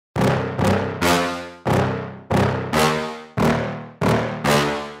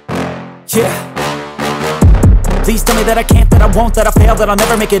Yeah. Please tell me that I can't, that I won't, that I fail, that I'll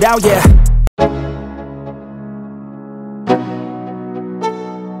never make it out, yeah.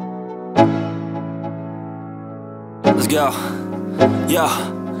 Let's go. Yo,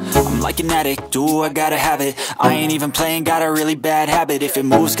 I'm like an addict, do I gotta have it. I ain't even playing, got a really bad habit. If it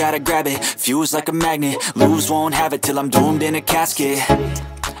moves, gotta grab it, fuse like a magnet. Lose, won't have it till I'm doomed in a casket.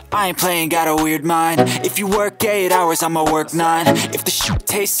 I ain't playing, got a weird mind. If you work 8 hours, I'ma work 9. If the shit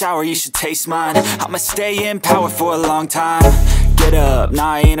tastes sour, you should taste mine. I'ma stay in power for a long time. Get up,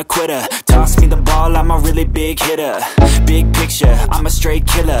 nah, I ain't a quitter. Toss me the ball, I'm a really big hitter. Big picture, I'm a straight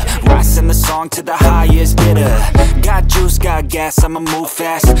killer. Rising the song to the highest bidder. Got juice, got gas, I'ma move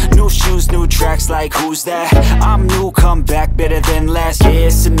fast. New shoes, new tracks, like who's that? I'm new, come back, better than last. Yeah,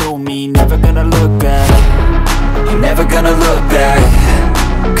 it's a new me, never gonna look back. I'm never gonna look back.